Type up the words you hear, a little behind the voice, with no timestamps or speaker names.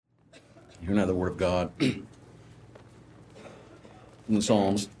Hear now the word of God in the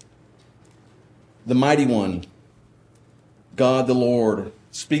Psalms. The mighty one, God the Lord,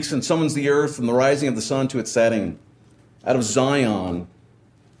 speaks and summons the earth from the rising of the sun to its setting. Out of Zion,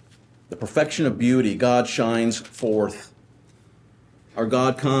 the perfection of beauty, God shines forth. Our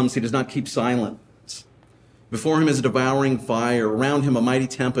God comes, he does not keep silent. Before him is a devouring fire, around him a mighty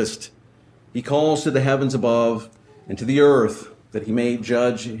tempest. He calls to the heavens above and to the earth that he may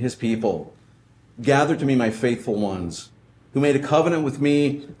judge his people. Gather to me my faithful ones, who made a covenant with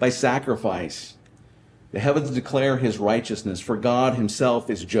me by sacrifice. The heavens declare his righteousness, for God himself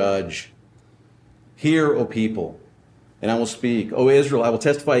is judge. Hear, O people, and I will speak. O Israel, I will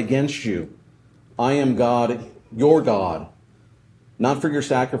testify against you. I am God, your God. Not for your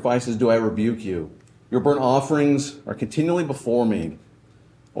sacrifices do I rebuke you. Your burnt offerings are continually before me.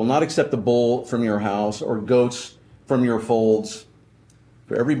 I will not accept a bull from your house or goats from your folds.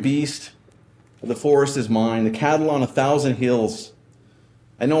 For every beast of the forest is mine, the cattle on 1,000 hills.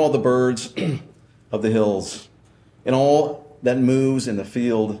 I know all the birds of the hills, and all that moves in the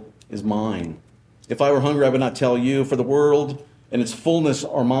field is mine. If I were hungry, I would not tell you, for the world and its fullness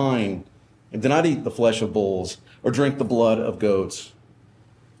are mine. I do not eat the flesh of bulls or drink the blood of goats.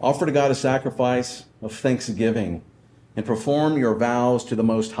 Offer to God a sacrifice of thanksgiving and perform your vows to the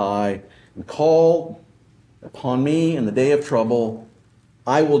Most High and call upon me in the day of trouble.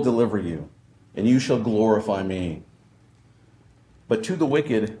 I will deliver you, and you shall glorify me. But to the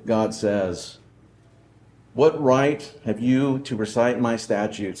wicked, God says, what right have you to recite my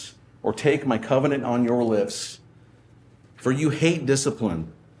statutes or take my covenant on your lips? For you hate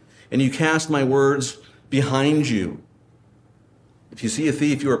discipline, and you cast my words behind you. If you see a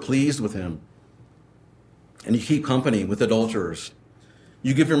thief, you are pleased with him, and you keep company with adulterers.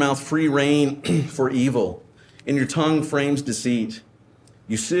 You give your mouth free rein for evil, and your tongue frames deceit.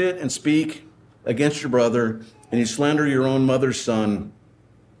 You sit and speak against your brother, and you slander your own mother's son.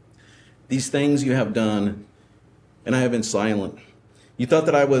 These things you have done, and I have been silent. You thought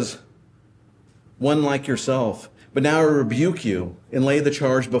that I was one like yourself, but now I rebuke you and lay the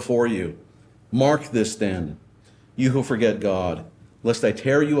charge before you. Mark this then, you who forget God, lest I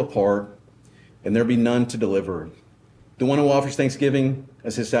tear you apart and there be none to deliver. The one who offers thanksgiving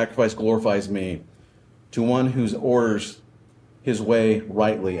as his sacrifice glorifies me. To one who orders his way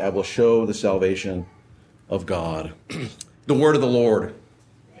rightly, I will show the salvation of God. The word of the Lord.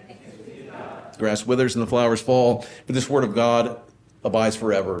 The grass withers and the flowers fall, but this word of God abides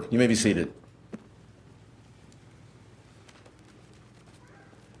forever. You may be seated.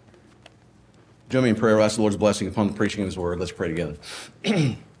 Join me in prayer. Ask the Lord's blessing upon the preaching of his word. Let's pray together.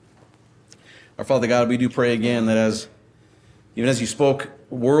 Our Father God, we do pray again that even as you spoke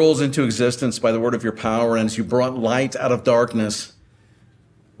worlds into existence by the word of your power, and as you brought light out of darkness,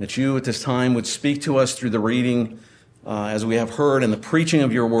 that you at this time would speak to us through the reading, as we have heard, and the preaching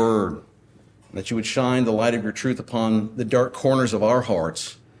of your word, that you would shine the light of your truth upon the dark corners of our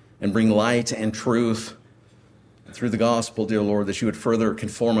hearts and bring light and truth through the gospel, dear Lord, that you would further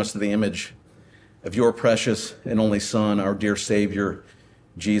conform us to the image of your precious and only Son, our dear Savior,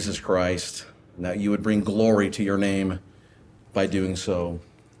 Jesus Christ, and that you would bring glory to your name by doing so.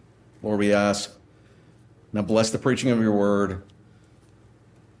 Lord, we ask, now bless the preaching of your word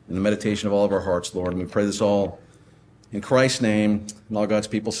and the meditation of all of our hearts, Lord. And we pray this all in Christ's name, and all God's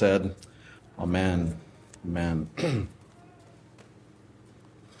people said, Amen. Amen. Well,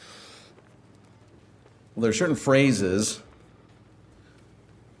 there are certain phrases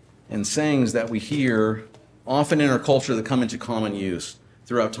and sayings that we hear often in our culture that come into common use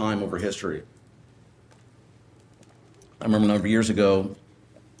throughout time over history. I remember a number of years ago,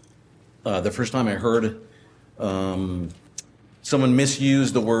 the first time I heard someone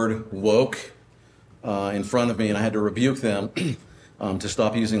misuse the word woke in front of me, and I had to rebuke them to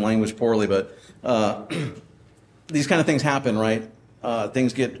stop using language poorly. But these kind of things happen, right?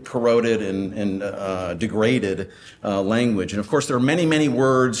 Things get corroded and degraded language. And of course, there are many, many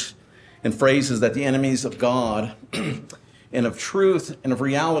words and phrases that the enemies of God and of truth and of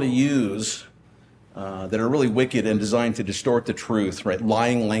reality use that are really wicked and designed to distort the truth, right?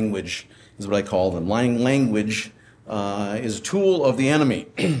 Lying language is what I call them. Lying language is a tool of the enemy.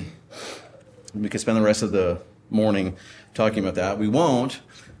 We could spend the rest of the morning talking about that. We won't,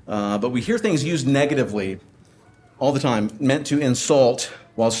 but we hear things used negatively all the time, meant to insult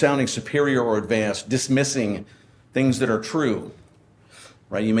while sounding superior or advanced, dismissing things that are true.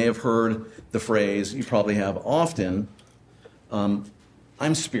 Right? You may have heard the phrase, you probably have often,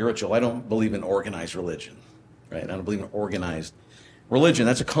 I'm spiritual. I don't believe in organized religion. Right? I don't believe in organized religion.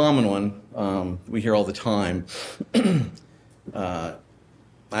 That's a common one we hear all the time.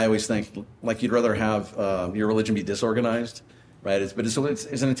 I always think like you'd rather have your religion be disorganized, right? It's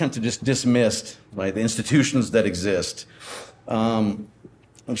an attempt to just dismiss, right, the institutions that exist.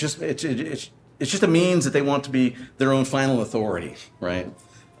 It's just a means that they want to be their own final authority, right?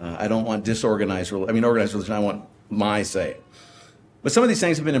 I don't want organized religion. I want my say. But some of these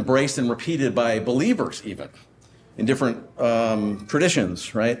things have been embraced and repeated by believers, even in different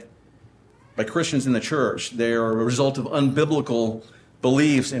traditions, right? By Christians in the church. They are a result of unbiblical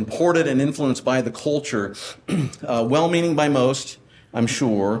beliefs imported and influenced by the culture, well-meaning by most, I'm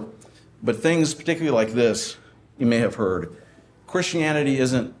sure, but things particularly like this, you may have heard. Christianity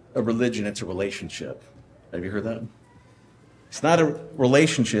isn't a religion, it's a relationship. Have you heard that? It's not a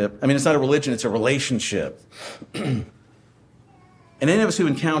relationship. It's not a religion, it's a relationship. And any of us who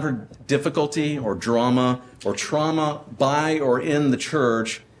encountered difficulty or drama or trauma by or in the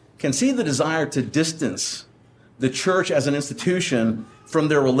church can see the desire to distance the church as an institution from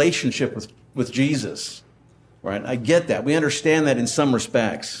their relationship with Jesus, right? I get that. We understand that in some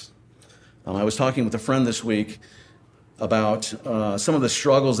respects. I was talking with a friend this week about some of the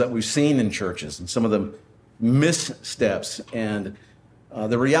struggles that we've seen in churches and some of the missteps and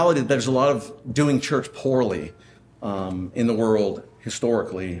the reality that there's a lot of doing church poorly in the world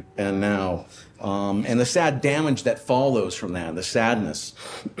historically and now, and the sad damage that follows from that, the sadness.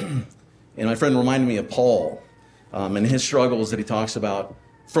 And my friend reminded me of Paul and his struggles that he talks about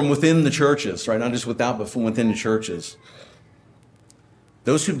from within the churches, right? Not just without, but from within the churches.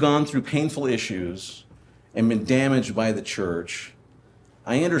 Those who've gone through painful issues and been damaged by the church,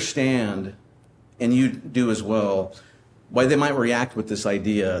 I understand, and you do as well, why they might react with this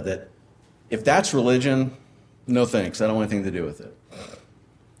idea that if that's religion, no thanks, I don't want anything to do with it.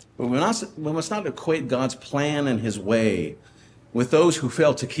 But we must not equate God's plan and his way with those who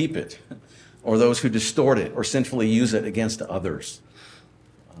fail to keep it, or those who distort it or sinfully use it against others.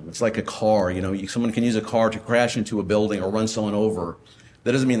 It's like a car, someone can use a car to crash into a building or run someone over.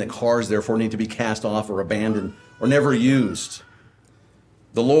 That doesn't mean that cars, therefore, need to be cast off or abandoned or never used.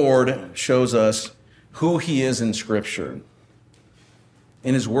 The Lord shows us who he is in Scripture.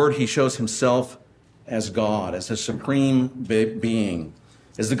 In his word, he shows himself as God, as a supreme being,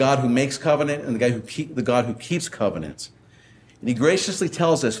 as the God who makes covenant and the God who keeps covenants. And he graciously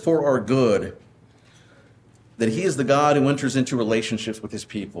tells us for our good that he is the God who enters into relationships with his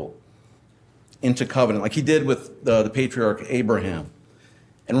people, into covenant, like he did with the patriarch Abraham.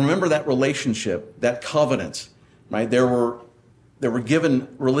 And remember that relationship, that covenant, right? There were given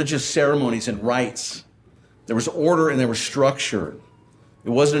religious ceremonies and rites. There was order and there was structure. It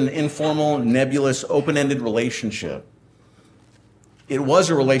wasn't an informal, nebulous, open-ended relationship. It was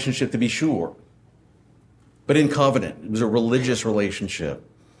a relationship, to be sure, but in covenant. It was a religious relationship.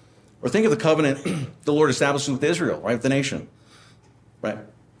 Or think of the covenant the Lord established with Israel, right, with the nation, right?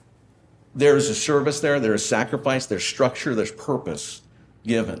 There's a service there, there's sacrifice, there's structure, there's purpose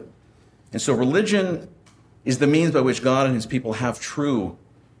given. And so religion is the means by which God and his people have true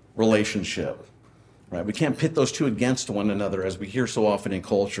relationship, right? We can't pit those two against one another as we hear so often in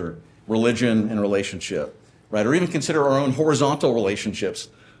culture, religion and relationship, right? Or even consider our own horizontal relationships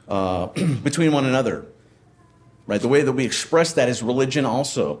between one another, right? The way that we express that is religion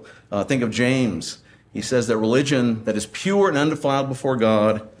also. Think of James. He says that religion that is pure and undefiled before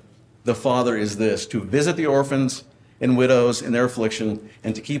God, the Father, is this: to visit the orphans and widows in their affliction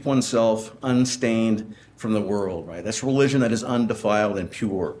and to keep oneself unstained from the world, right? That's religion that is undefiled and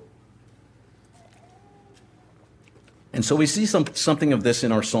pure. And so we see something of this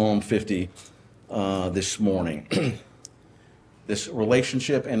in our Psalm 50 this morning. This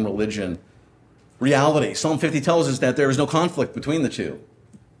relationship and religion reality. Psalm 50 tells us that there is no conflict between the two.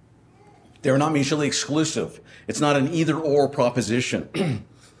 They are not mutually exclusive. It's not an either-or proposition.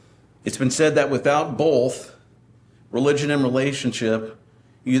 It's been said that without both religion and relationship,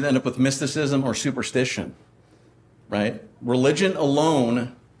 you end up with mysticism or superstition, right? Religion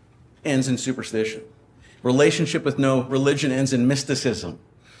alone ends in superstition. Relationship with no religion ends in mysticism,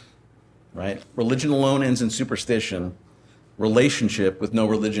 right? Religion alone ends in superstition. Relationship with no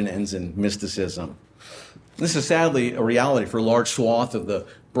religion ends in mysticism. This is sadly a reality for a large swath of the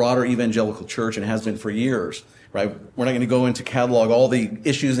broader evangelical church, and has been for years, right? We're not going to go into catalog all the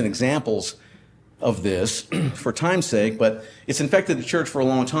issues and examples of this for time's sake, but it's infected the church for a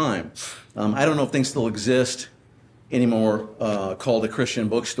long time. I don't know if things still exist anymore called a Christian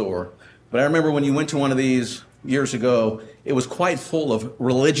bookstore, but I remember when you went to one of these years ago, it was quite full of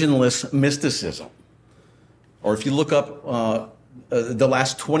religionless mysticism. Or if you look up the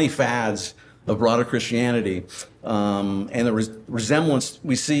last 20 fads of broader Christianity, and the resemblance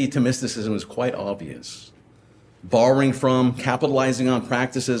we see to mysticism is quite obvious. borrowing from, capitalizing on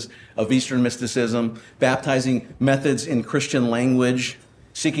practices of Eastern mysticism, baptizing methods in Christian language,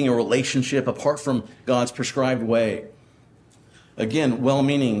 seeking a relationship apart from God's prescribed way. Again,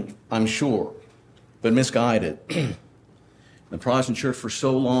 well-meaning, I'm sure, but misguided. The Protestant church for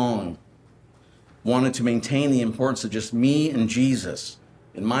so long wanted to maintain the importance of just me and Jesus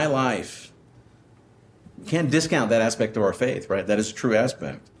in my life. You can't discount that aspect of our faith, right? That is a true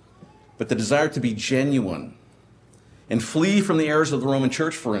aspect. But the desire to be genuine and flee from the errors of the Roman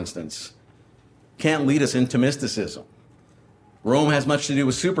church, for instance, can't lead us into mysticism. Rome has much to do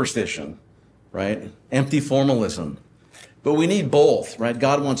with superstition, right? Empty formalism. But we need both, right?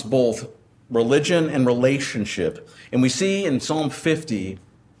 God wants both religion and relationship. And we see in Psalm 50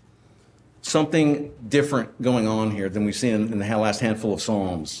 something different going on here than we've seen in the last handful of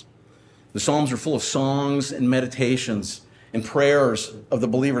Psalms. The Psalms are full of songs and meditations and prayers of the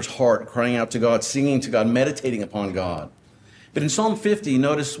believer's heart, crying out to God, singing to God, meditating upon God. But in Psalm 50,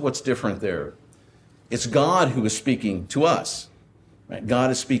 notice what's different there. It's God who is speaking to us. Right?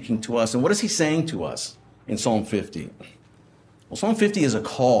 God is speaking to us. And what is he saying to us in Psalm 50? Well, Psalm 50 is a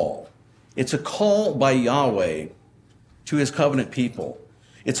call. It's a call by Yahweh to his covenant people.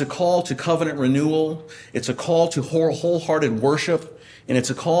 It's a call to covenant renewal. It's a call to wholehearted worship. And it's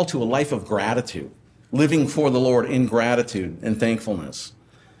a call to a life of gratitude, living for the Lord in gratitude and thankfulness.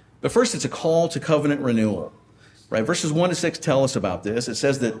 But first, it's a call to covenant renewal. Right? Verses 1 to 6 tell us about this. It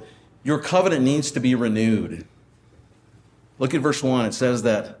says that your covenant needs to be renewed. Look at verse 1. It says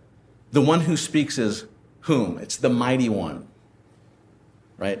that the one who speaks is whom? It's the mighty one.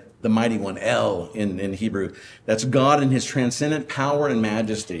 Right? The mighty one, El in Hebrew. That's God in his transcendent power and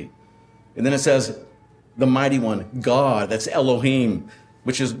majesty. And then it says the mighty one, God. That's Elohim,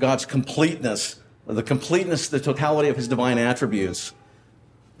 which is God's completeness, the completeness, the totality of his divine attributes.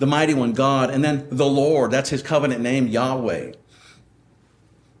 The mighty one, God. And then the Lord, that's his covenant name, Yahweh.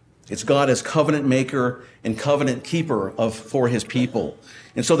 It's God as covenant maker and covenant keeper for his people.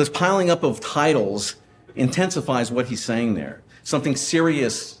 And so this piling up of titles intensifies what he's saying there. Something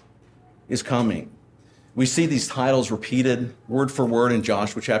serious is coming. We see these titles repeated word for word in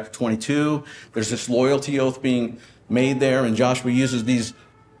Joshua chapter 22. There's this loyalty oath being made there, and Joshua uses these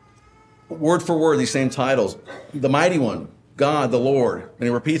word for word, these same titles. The mighty one, God the Lord, and he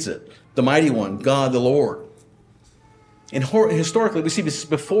repeats it. The mighty one, God the Lord. And historically, we see this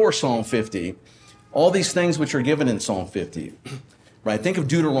before Psalm 50, all these things which are given in Psalm 50. Right? Think of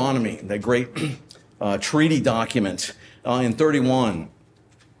Deuteronomy, that great treaty document in 31.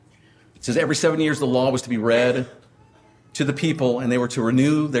 It says every 7 years the law was to be read to the people, and they were to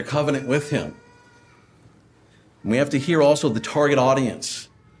renew their covenant with him. And we have to hear also the target audience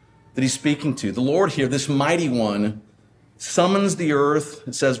that he's speaking to. The Lord here, this mighty one, summons the earth,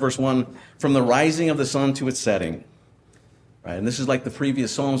 it says, verse 1, from the rising of the sun to its setting. Right? And this is like the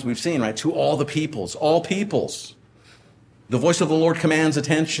previous Psalms we've seen, right? To all the peoples, all peoples. The voice of the Lord commands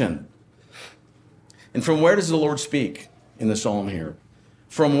attention. And from where does the Lord speak in the psalm here?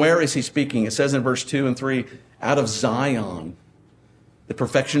 From where is he speaking? It says in verse 2 and 3, out of Zion, the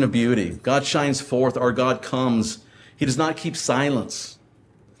perfection of beauty. God shines forth, our God comes. He does not keep silence.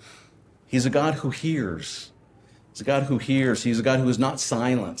 He's a God who hears. He's a God who hears. He's a God who is not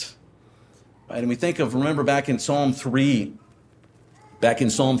silent. Right? And we think of, remember back in Psalm 3,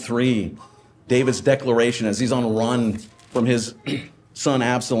 David's declaration as he's on a run from his son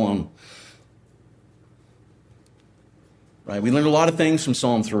Absalom. Right? We learned a lot of things from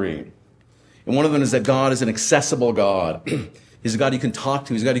Psalm 3. And one of them is that God is an accessible God. He's a God you can talk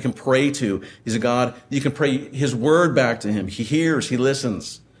to. He's a God you can pray to. He's a God you can pray his word back to him. He hears, he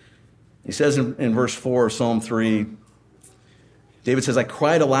listens. He says in verse 4 of Psalm 3, David says, I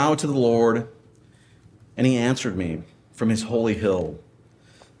cried aloud to the Lord, and he answered me from his holy hill.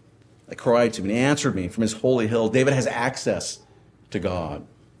 I cried to him, and he answered me from his holy hill. David has access to God.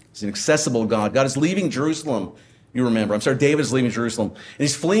 He's an accessible God. God is leaving Jerusalem, you remember. David is leaving Jerusalem, and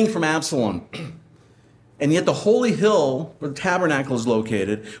he's fleeing from Absalom. And yet the holy hill where the tabernacle is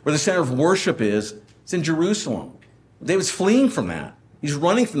located, where the center of worship is, it's in Jerusalem. David's fleeing from that. He's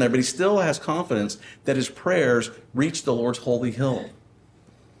running from there, but he still has confidence that his prayers reach the Lord's holy hill.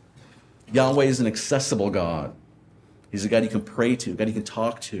 Yahweh is an accessible God. He's a God you can pray to, a God you can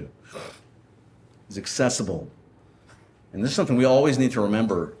talk to. He's accessible. And this is something we always need to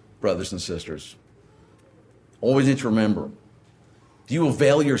remember, brothers and sisters. Always need to remember. Do you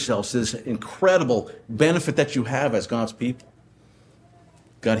avail yourselves to this incredible benefit that you have as God's people?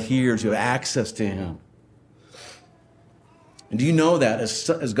 God hears, you have access to him. And do you know that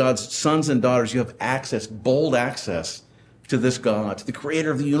as God's sons and daughters, you have access, bold access to this God, to the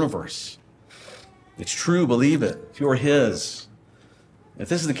creator of the universe? It's true, believe it. If you're his. If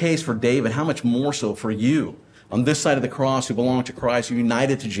this is the case for David, how much more so for you on this side of the cross who belong to Christ, who are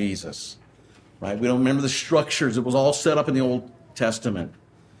united to Jesus, right? We don't remember the structures. It was all set up in the Old Testament.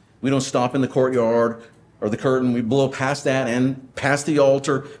 We don't stop in the courtyard or the curtain. We blow past that and past the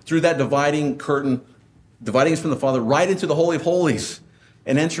altar, through that dividing curtain, dividing us from the Father, right into the Holy of Holies,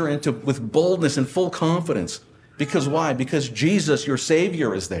 and enter into with boldness and full confidence. Because why? Because Jesus, your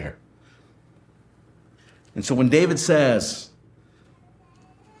Savior, is there. And so when David says,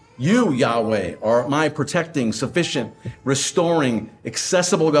 you, Yahweh, are my protecting, sufficient, restoring,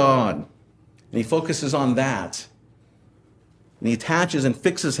 accessible God, and he focuses on that, and he attaches and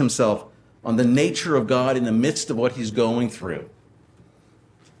fixes himself on the nature of God in the midst of what he's going through.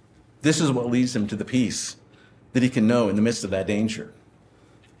 This is what leads him to the peace that he can know in the midst of that danger.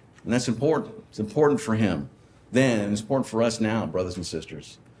 And that's important. It's important for him then, and it's important for us now, brothers and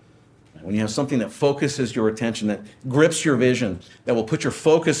sisters. When you have something that focuses your attention, that grips your vision, that will put your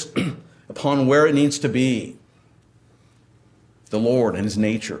focus upon where it needs to be, the Lord and his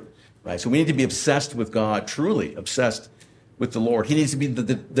nature, right? So we need to be obsessed with God, truly obsessed with the Lord. He needs to be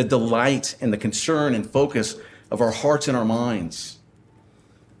the delight and the concern and focus of our hearts and our minds.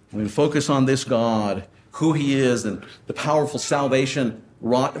 When we focus on this God, who he is, and the powerful salvation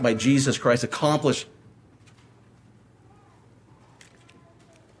wrought by Jesus Christ, accomplished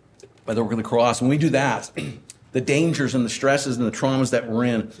by the work of the cross. When we do that, the dangers and the stresses and the traumas that we're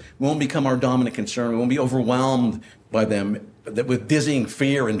in won't become our dominant concern. We won't be overwhelmed by them with dizzying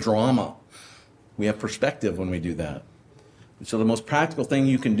fear and drama. We have perspective when we do that. And so the most practical thing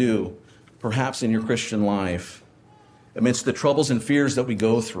you can do, perhaps in your Christian life, amidst the troubles and fears that we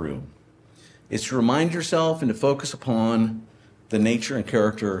go through, is to remind yourself and to focus upon the nature and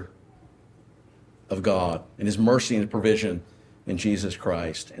character of God and his mercy and provision in Jesus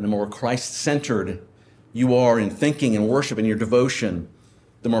Christ. And the more Christ-centered you are in thinking and worship and your devotion,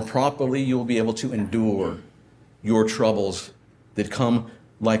 the more properly you will be able to endure your troubles that come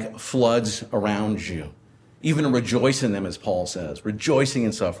like floods around you. Even rejoice in them, as Paul says, rejoicing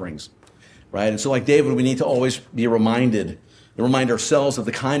in sufferings, right? And so like David, we need to always be reminded and remind ourselves of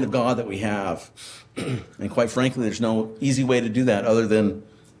the kind of God that we have. And quite frankly, there's no easy way to do that other than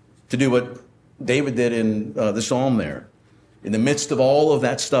to do what David did in the psalm there. In the midst of all of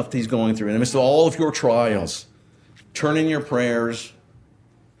that stuff that he's going through, in the midst of all of your trials, turn in your prayers,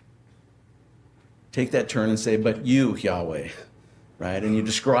 take that turn and say, but you, Yahweh, right? And you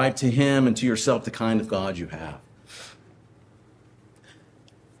describe to him and to yourself the kind of God you have.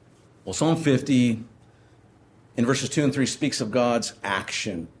 Well, Psalm 50 in verses 2 and 3 speaks of God's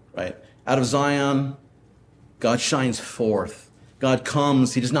action, right? Out of Zion, God shines forth. God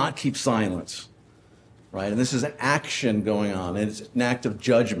comes. He does not keep silence. Right? And this is an action going on. It's an act of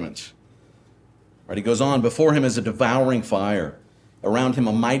judgment. Right? He goes on, before him is a devouring fire. Around him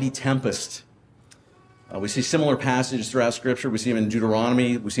a mighty tempest. We see similar passages throughout Scripture. We see him in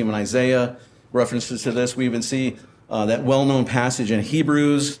Deuteronomy. We see him in Isaiah. References to this. We even see that well-known passage in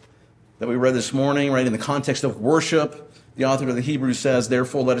Hebrews that we read this morning, right? In the context of worship, the author of the Hebrews says,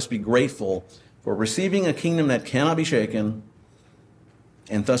 therefore let us be grateful for receiving a kingdom that cannot be shaken,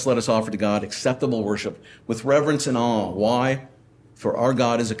 and thus let us offer to God acceptable worship with reverence and awe. Why? For our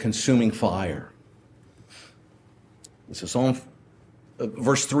God is a consuming fire. This is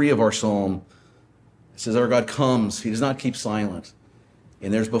verse 3 of our psalm. It says, our God comes. He does not keep silent.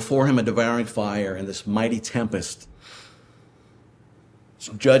 And there's before him a devouring fire and this mighty tempest. It's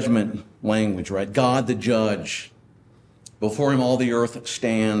judgment language, right? God the judge. Before him all the earth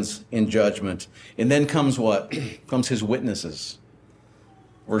stands in judgment. And then comes what? Comes his witnesses.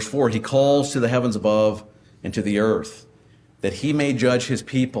 Verse 4, he calls to the heavens above and to the earth that he may judge his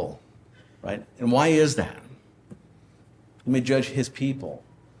people, right? And why is that? He may judge his people.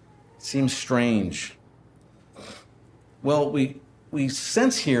 It seems strange. Well, we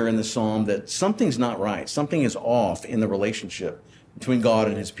sense here in the psalm that something's not right. Something is off in the relationship between God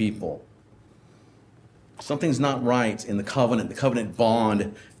and his people. Something's not right in the covenant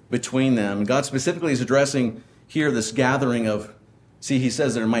bond between them. God specifically is addressing here this gathering of, see, he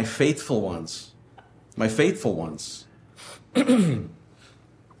says they're my faithful ones. My faithful ones.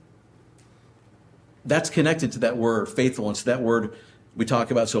 That's connected to that word, faithfulness, that word we talk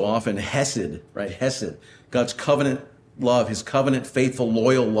about so often, hesed, right? Hesed. God's covenant love, his covenant, faithful,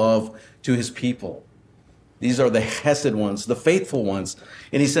 loyal love to his people. These are the hesed ones, the faithful ones.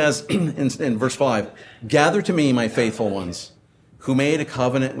 And he says in verse 5, gather to me, my faithful ones, who made a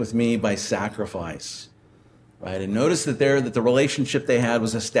covenant with me by sacrifice. Right? And notice that the relationship they had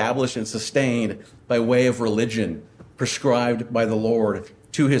was established and sustained by way of religion prescribed by the Lord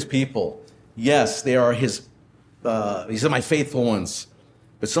to his people. Yes, they are his, he said, my faithful ones.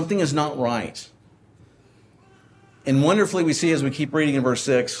 But something is not right. And wonderfully we see as we keep reading in verse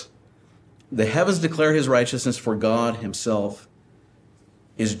 6, the heavens declare his righteousness, for God himself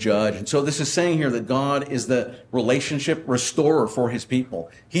is judge. And so this is saying here that God is the relationship restorer for his people.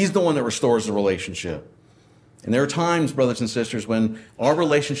 He's the one that restores the relationship. And there are times, brothers and sisters, when our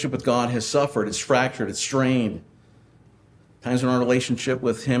relationship with God has suffered, it's fractured, it's strained. Times when our relationship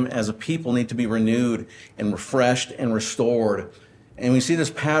with him as a people need to be renewed and refreshed and restored. And we see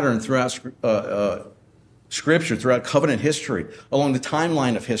this pattern throughout Scripture, throughout covenant history, along the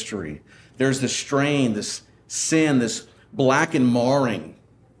timeline of history. There's this strain, this sin, this black and marring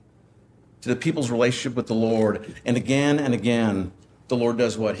to the people's relationship with the Lord. And again, the Lord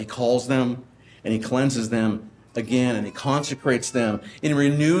does what? He calls them and he cleanses them again, and he consecrates them, and he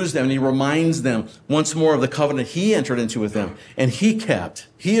renews them, and he reminds them once more of the covenant he entered into with them, and he kept.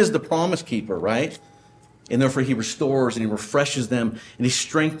 He is the promise keeper, right? And therefore he restores and he refreshes them, and he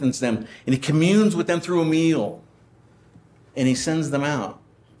strengthens them, and he communes with them through a meal, and he sends them out,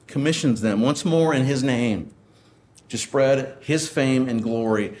 commissions them once more in his name to spread his fame and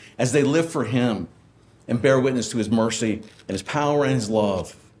glory as they live for him and bear witness to his mercy and his power and his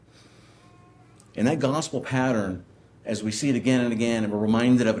love. And that gospel pattern, as we see it again and again, and we're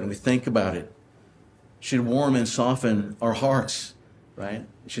reminded of it and we think about it, should warm and soften our hearts, right?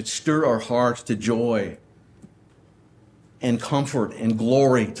 It should stir our hearts to joy and comfort and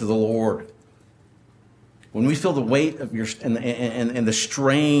glory to the Lord. When we feel the weight of your and the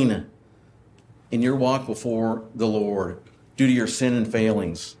strain in your walk before the Lord due to your sin and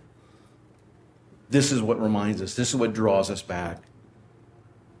failings, this is what reminds us. This is what draws us back.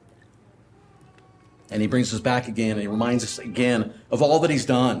 And he brings us back again, and he reminds us again of all that he's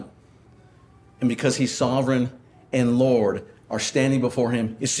done. And because he's sovereign and Lord, our standing before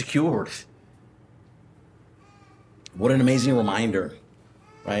him is secured. What an amazing reminder,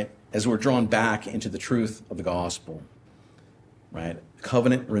 right? As we're drawn back into the truth of the gospel, right?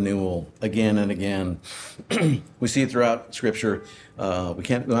 Covenant renewal again and again. We see it throughout Scripture. We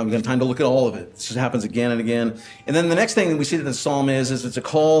don't have time to look at all of it. This just happens again and again. And then the next thing that we see that the psalm is it's a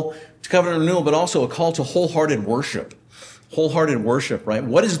call to covenant renewal, but also a call to wholehearted worship. Wholehearted worship, right?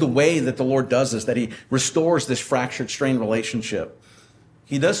 What is the way that the Lord does this, that he restores this fractured, strained relationship?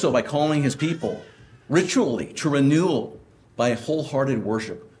 He does so by calling his people ritually to renewal by wholehearted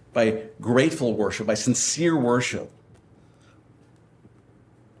worship, by grateful worship, by sincere worship.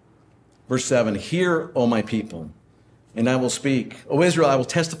 Verse 7, hear, O my people, and I will speak. O Israel, I will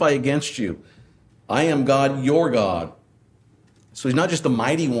testify against you. I am God, your God. So he's not just the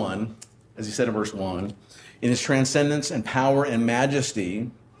mighty one, as he said in verse 1, in his transcendence and power and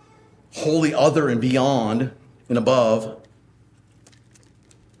majesty, wholly other and beyond and above.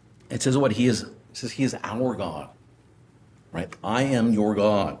 It says what he is. It says he is our God, right? I am your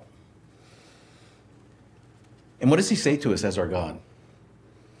God. And what does he say to us as our God?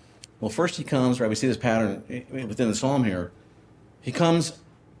 Well, first he comes, right? We see this pattern within the psalm here. He comes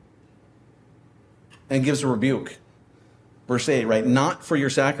and gives a rebuke. Verse 8, right? Not for your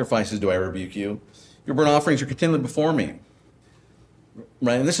sacrifices do I rebuke you. Your burnt offerings are continually before me.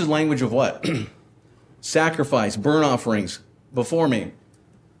 Right? And this is language of what? Sacrifice, burnt offerings before me.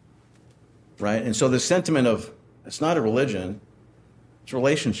 Right? And so the sentiment of, it's not a religion, it's a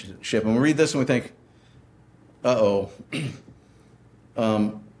relationship. And we read this and we think,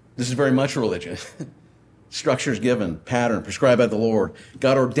 this is very much a religion. Structures given, pattern prescribed by the Lord.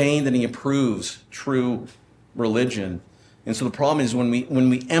 God ordained and he approves true religion. And so the problem is when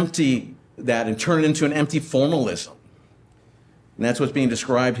we empty that and turn it into an empty formalism. And that's what's being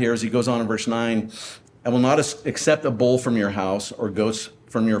described here as he goes on in verse 9. I will not accept a bull from your house or goats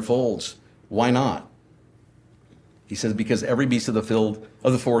from your folds. Why not? He says, because every beast of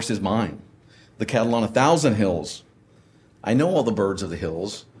the forest is mine. The cattle on 1,000 hills. I know all the birds of the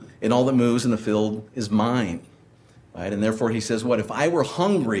hills, and all that moves in the field is mine. Right? And therefore he says, what? If I were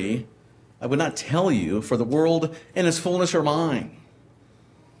hungry, I would not tell you, for the world and its fullness are mine.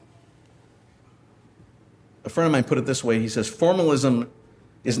 A friend of mine put it this way. He says, formalism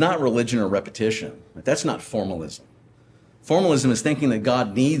is not religion or repetition. That's not formalism. Formalism is thinking that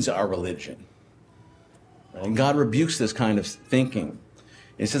God needs our religion. Right? And God rebukes this kind of thinking.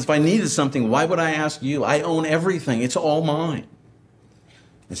 He says, if I needed something, why would I ask you? I own everything. It's all mine.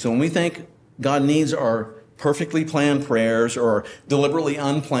 And so when we think God needs our perfectly planned prayers or our deliberately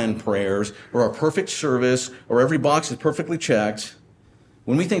unplanned prayers or our perfect service or every box is perfectly checked,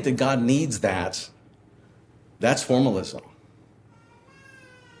 when we think that God needs that, that's formalism.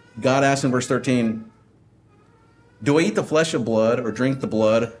 God asks in verse 13, do I eat the flesh of blood or drink the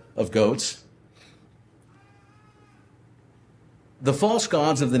blood of goats? The false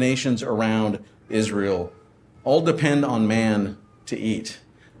gods of the nations around Israel all depend on man to eat,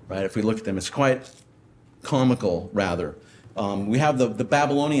 right? If we look at them, it's quite comical, rather. We have the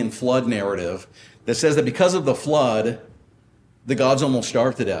Babylonian flood narrative that says that because of the flood, the gods almost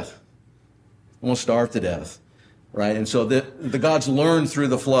starved to death. Right? And so the gods learned through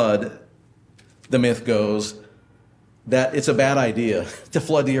the flood, the myth goes, that it's a bad idea to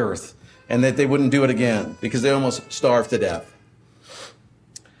flood the earth and that they wouldn't do it again because they almost starved to death.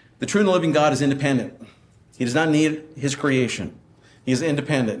 The true and living God is independent. He does not need his creation. He is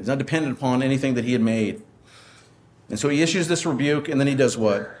independent. He's not dependent upon anything that he had made. And so he issues this rebuke, and then he does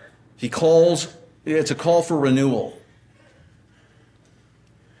what? It's a call for renewal.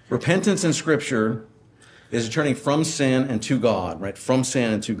 Repentance in Scripture is turning from sin and to God, right? From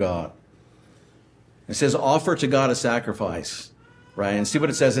sin and to God. It says, offer to God a sacrifice, right? And see what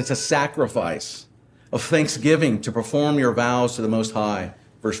it says. It's a sacrifice of thanksgiving to perform your vows to the Most High,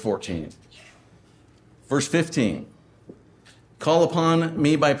 verse 14. Verse 15, call upon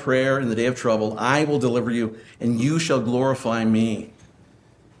me by prayer in the day of trouble. I will deliver you, and you shall glorify me,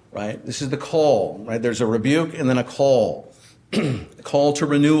 right? This is the call, right? There's a rebuke and then a call, a call to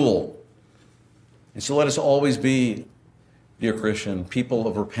renewal. And so let us always be, dear Christian, people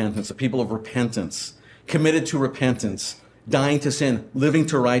of repentance, a people of repentance, committed to repentance, dying to sin, living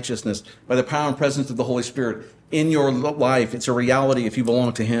to righteousness by the power and presence of the Holy Spirit in your life. It's a reality if you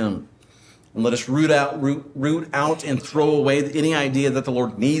belong to him. And let us root out and throw away any idea that the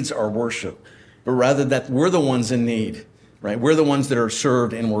Lord needs our worship, but rather that we're the ones in need, right? We're the ones that are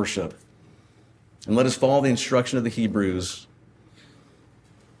served in worship. And let us follow the instruction of the Hebrews,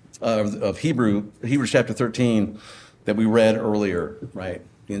 Hebrews chapter 13 that we read earlier, right?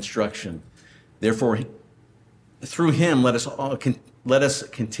 The instruction. Therefore, through him, let us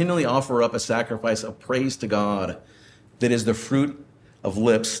continually offer up a sacrifice of praise to God that is the fruit of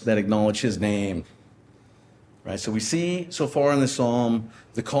lips that acknowledge his name. Right? So we see so far in the psalm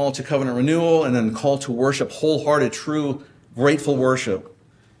the call to covenant renewal and then the call to worship, wholehearted, true, grateful worship.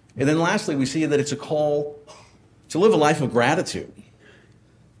 And then lastly, we see that it's a call to live a life of gratitude,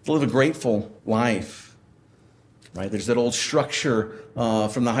 to live a grateful life. Right? There's that old structure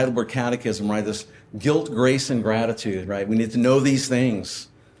from the Heidelberg Catechism, right? This guilt, grace, and gratitude, right? We need to know these things,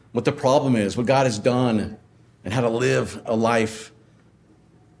 what the problem is, what God has done, and how to live a life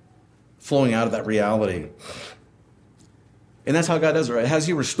flowing out of that reality. And that's how God does it, right? How does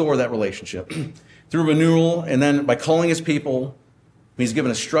he restore that relationship? Through renewal, and then by calling his people, he's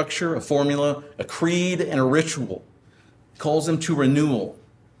given a structure, a formula, a creed, and a ritual. He calls them to renewal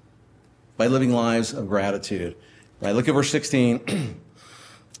by living lives of gratitude. Right? Look at verse 16.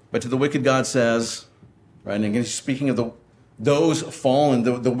 But to the wicked God says, right, and again, he's speaking of those fallen,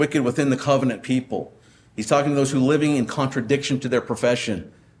 the wicked within the covenant people. He's talking to those who are living in contradiction to their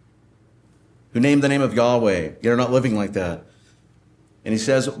profession, who name the name of Yahweh, yet are not living like that. And he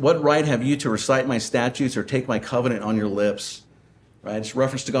says, what right have you to recite my statutes or take my covenant on your lips? Right? It's a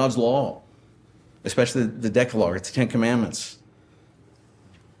reference to God's law, especially the Decalogue, it's the Ten Commandments.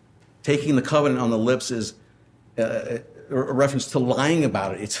 Taking the covenant on the lips is a reference to lying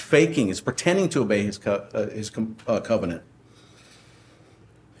about it. It's faking. It's pretending to obey his covenant.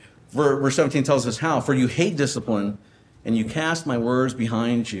 Verse 17 tells us how. For you hate discipline, and you cast my words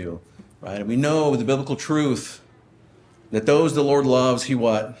behind you. Right? And we know the biblical truth that those the Lord loves, he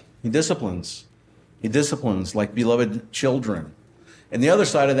what? He disciplines. He disciplines like beloved children. And the other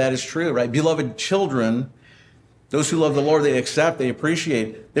side of that is true, right? Beloved children, those who love the Lord, they accept, they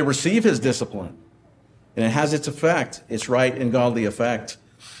appreciate, they receive his discipline. And it has its effect, its right and godly effect.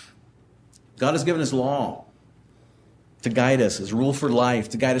 God has given his law to guide us, his rule for life,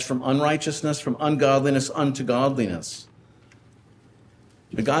 to guide us from unrighteousness, from ungodliness unto godliness.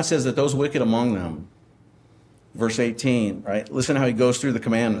 But God says that those wicked among them, verse 18, right? Listen how he goes through the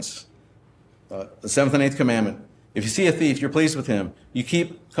commandments. The seventh and eighth commandment. If you see a thief, you're pleased with him. You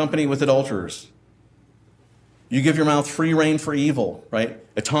keep company with adulterers. You give your mouth free rein for evil, right?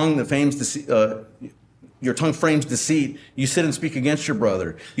 A tongue that your tongue frames deceit. You sit and speak against your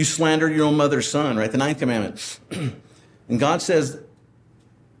brother. You slander your own mother's son, right? The ninth commandment. And God says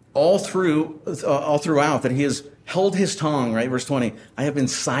all throughout that he has held his tongue, right? Verse 20, I have been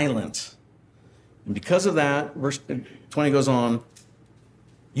silent. And because of that, verse 20 goes on,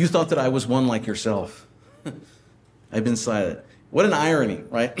 you thought that I was one like yourself. I've been silent. What an irony,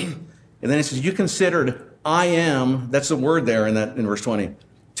 right? And then it says, you considered I am, that's the word there in verse 20,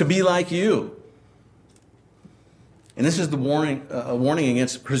 to be like you. And this is the warning, a warning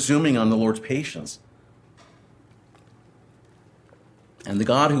against presuming on the Lord's patience. And the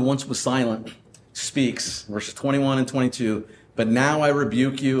God who once was silent speaks, verses 21 and 22, But now I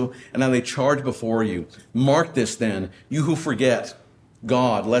rebuke you, and I lay charge before you. Mark this then, you who forget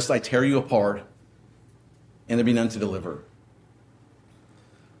God, lest I tear you apart, and there be none to deliver.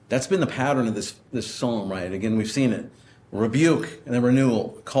 That's been the pattern of this psalm, right? Again, we've seen it. Rebuke and then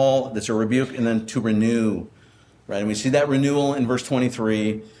renewal. Call that's a rebuke and then to renew. Right? And we see that renewal in verse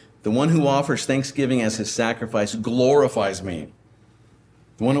 23. The one who offers thanksgiving as his sacrifice glorifies me.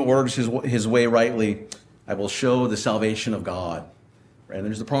 The one who orders his way rightly, I will show the salvation of God. Right? And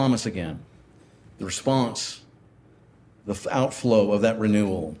there's the promise again. The response, the outflow of that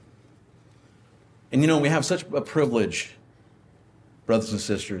renewal. And we have such a privilege, brothers and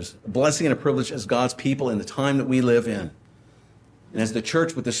sisters, a blessing and a privilege as God's people in the time that we live in. And as the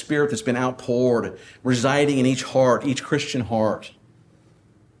church with the Spirit that's been outpoured, residing in each heart, each Christian heart.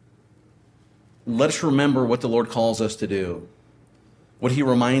 Let us remember what the Lord calls us to do, what he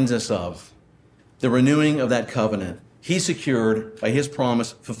reminds us of, the renewing of that covenant he secured by his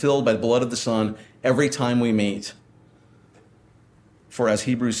promise, fulfilled by the blood of the Son every time we meet. For as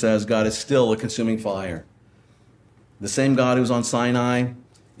Hebrews says, God is still a consuming fire. The same God who was on Sinai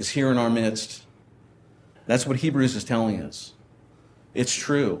is here in our midst. That's what Hebrews is telling us. It's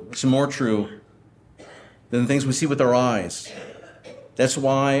true. It's more true than the things we see with our eyes. That's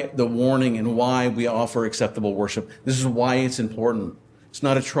why the warning and why we offer acceptable worship. This is why it's important. It's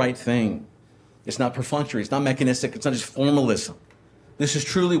not a trite thing. It's not perfunctory. It's not mechanistic. It's not just formalism. This is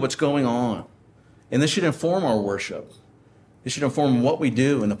truly what's going on. And this should inform our worship. This should inform what we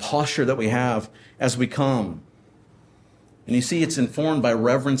do and the posture that we have as we come. And you see, it's informed by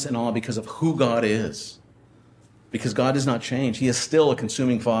reverence and awe because of who God is. Because God does not change. He is still a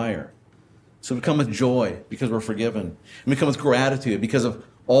consuming fire. So we come with joy because we're forgiven. And we come with gratitude because of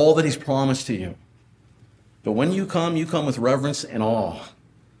all that he's promised to you. But when you come with reverence and awe.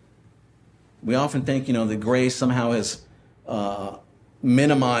 We often think, that grace somehow has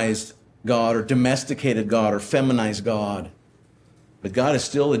minimized God or domesticated God or feminized God. But God is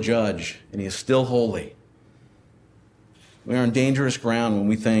still a judge and he is still holy. We are on dangerous ground when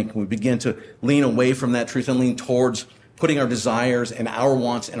we begin to lean away from that truth and lean towards putting our desires and our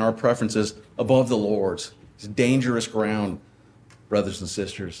wants and our preferences above the Lord's. It's dangerous ground, brothers and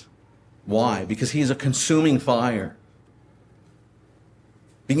sisters. Why? Because he is a consuming fire.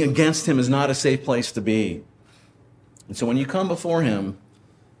 Being against him is not a safe place to be. And so when you come before him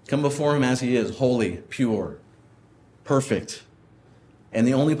as he is, holy, pure, perfect. And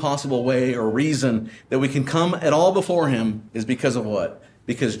the only possible way or reason that we can come at all before him is because of what?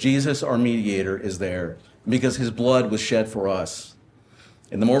 Because Jesus, our mediator, is there. Because his blood was shed for us.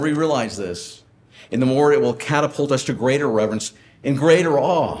 And the more we realize this, and the more it will catapult us to greater reverence and greater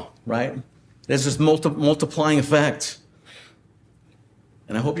awe, right? There's this multiplying effect.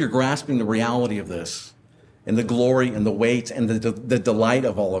 And I hope you're grasping the reality of this and the glory and the weight and the delight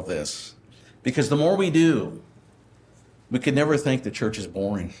of all of this. Because the more we do, we could never think the church is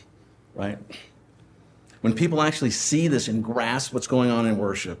boring, right? When people actually see this and grasp what's going on in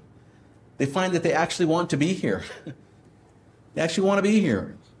worship, they find that they actually want to be here. They actually want to be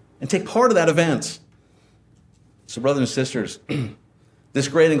here and take part of that event. So brothers and sisters, this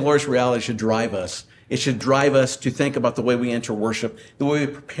great and glorious reality should drive us. It should drive us to think about the way we enter worship, the way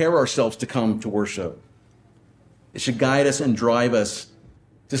we prepare ourselves to come to worship. It should guide us and drive us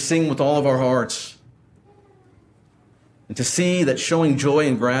to sing with all of our hearts and to see that showing joy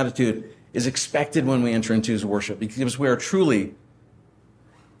and gratitude is expected when we enter into his worship because we are truly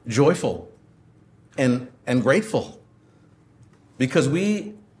joyful and grateful. Because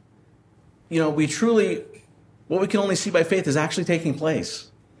we truly, what we can only see by faith is actually taking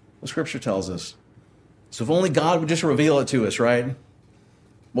place. The scripture tells us. So if only God would just reveal it to us, right?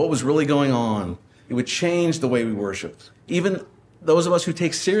 What was really going on. It would change the way we worship. Even those of us who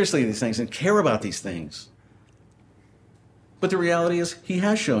take seriously these things and care about these things. But the reality is, he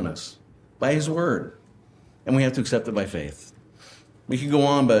has shown us by his word. And we have to accept it by faith. We could go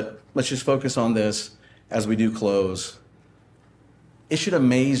on, but let's just focus on this as we do close. It should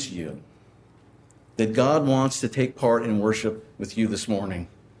amaze you that God wants to take part in worship with you this morning.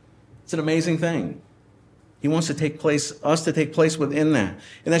 It's an amazing thing. He wants us to take place within that.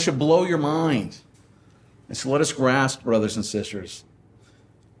 And that should blow your mind. And so let us grasp, brothers and sisters.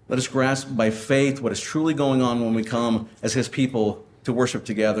 Let us grasp by faith what is truly going on when we come as his people to worship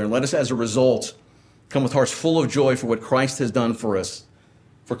together. And let us, as a result, come with hearts full of joy for what Christ has done for us.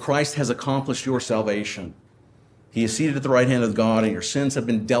 For Christ has accomplished your salvation. He is seated at the right hand of God, and your sins have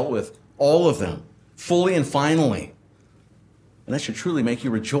been dealt with, all of them, fully and finally. And that should truly make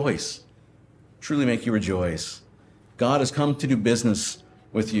you rejoice. Truly make you rejoice. God has come to do business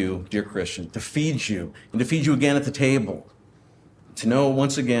with you, dear Christian, to feed you, and to feed you again at the table. to know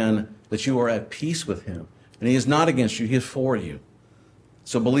once again that you are at peace with him. And he is not against you, he is for you.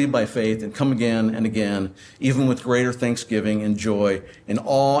 So believe by faith and come again and again, even with greater thanksgiving and joy and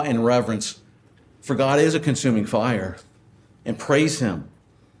awe and reverence. For God is a consuming fire. And praise him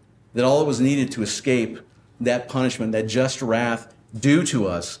that all that was needed to escape that punishment, that just wrath due to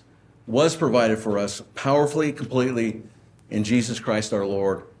us, was provided for us powerfully, completely in Jesus Christ our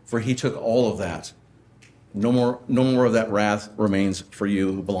Lord. For he took all of that. No more of that wrath remains for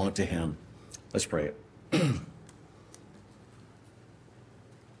you who belong to him. Let's pray.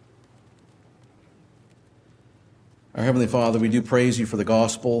 Our Heavenly Father, we do praise you for the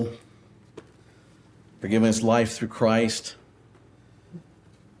gospel, for giving us life through Christ.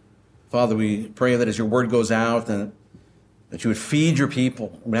 Father, we pray that as your word goes out, that you would feed your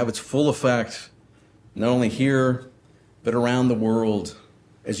people and have its full effect, not only here, but around the world,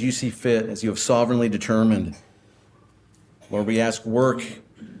 as you see fit, as you have sovereignly determined. Lord, we ask work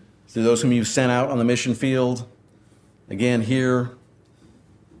through those whom you've sent out on the mission field, again here,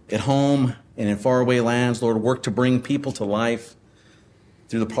 at home, and in faraway lands. Lord, work to bring people to life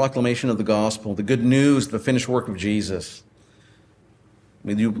through the proclamation of the gospel, the good news, the finished work of Jesus.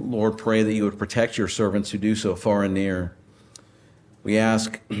 We do, Lord, pray that you would protect your servants who do so far and near. We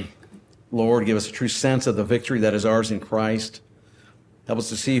ask, Lord, give us a true sense of the victory that is ours in Christ. Help us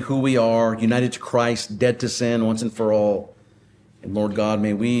to see who we are, united to Christ, dead to sin once and for all. And Lord God,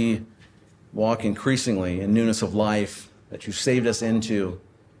 may we walk increasingly in newness of life that you saved us into.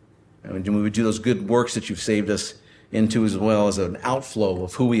 And we would do those good works that you've saved us into as well as an outflow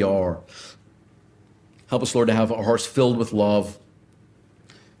of who we are. Help us, Lord, to have our hearts filled with love,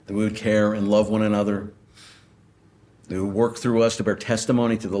 that we would care and love one another, that you would work through us to bear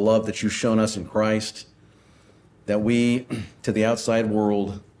testimony to the love that you've shown us in Christ, that we, to the outside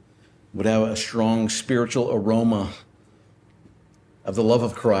world, would have a strong spiritual aroma of the love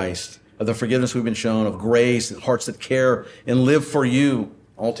of Christ, of the forgiveness we've been shown, of grace, hearts that care and live for you,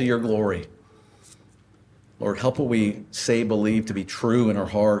 all to your glory. Lord, help what we say, believe to be true in our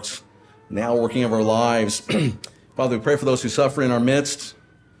hearts, now working of our lives. Father, we pray for those who suffer in our midst,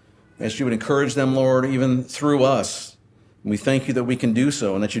 as you would encourage them, Lord, even through us. And we thank you that we can do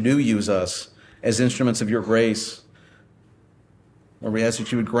so and that you do use us as instruments of your grace. Lord, we ask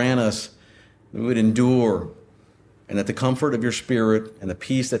that you would grant us that we would endure and that the comfort of your Spirit and the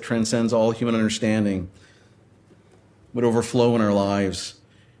peace that transcends all human understanding would overflow in our lives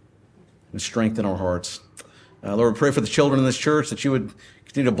and strengthen our hearts. Lord, we pray for the children in this church that you would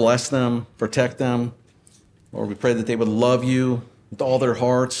continue to bless them, protect them. Lord, we pray that they would love you with all their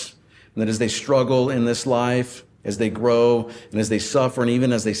hearts, and that as they struggle in this life, as they grow, and as they suffer, and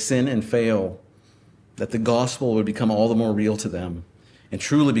even as they sin and fail, that the gospel would become all the more real to them and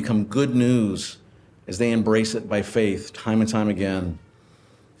truly become good news as they embrace it by faith time and time again.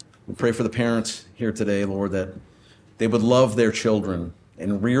 We pray for the parents here today, Lord, that they would love their children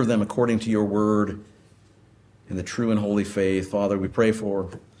and rear them according to your word in the true and holy faith. Father, we pray for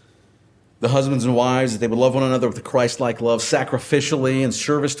the husbands and wives, that they would love one another with a Christ-like love, sacrificially in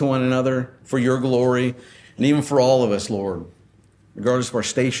service to one another for your glory, and even for all of us, Lord, regardless of our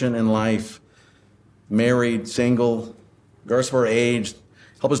station in life, married, single, regardless of our age.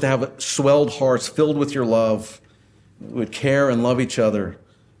 Help us to have swelled hearts filled with your love. We would care and love each other.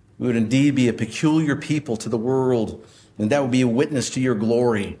 We would indeed be a peculiar people to the world, and that would be a witness to your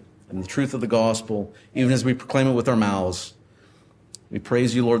glory and the truth of the gospel, even as we proclaim it with our mouths. We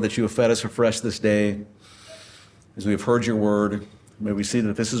praise you, Lord, that you have fed us afresh this day. As we have heard your word, may we see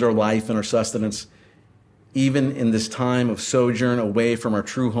that this is our life and our sustenance, even in this time of sojourn away from our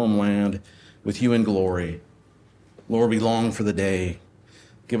true homeland with you in glory. Lord, we long for the day.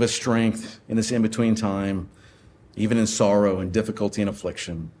 Give us strength in this in-between time, even in sorrow and difficulty and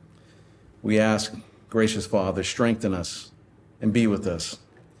affliction. We ask, gracious Father, strengthen us and be with us.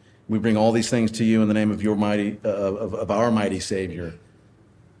 We bring all these things to you in the name of your our mighty Savior,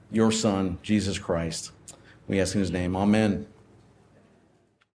 your Son, Jesus Christ. We ask in his name. Amen.